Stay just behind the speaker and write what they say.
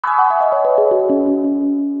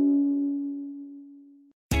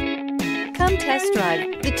Come test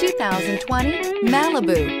drive the 2020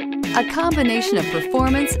 Malibu. A combination of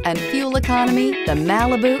performance and fuel economy, the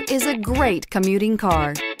Malibu is a great commuting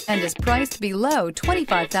car and is priced below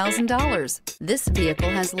 $25,000. This vehicle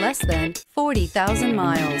has less than 40,000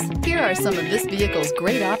 miles. Here are some of this vehicle's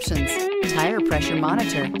great options: tire pressure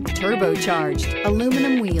monitor, turbocharged,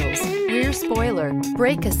 aluminum wheels, rear spoiler,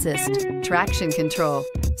 brake assist, traction control,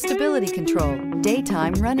 stability control,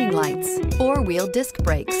 daytime running lights, four-wheel disc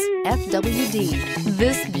brakes, FWD.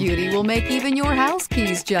 This beauty will make even your house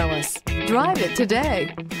keys jealous. Drive it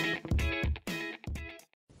today.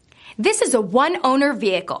 This is a one-owner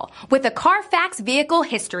vehicle with a Carfax Vehicle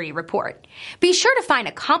History Report. Be sure to find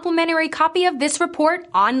a complimentary copy of this report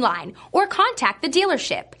online or contact the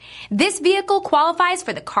dealership. This vehicle qualifies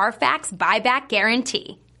for the Carfax Buyback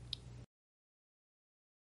Guarantee.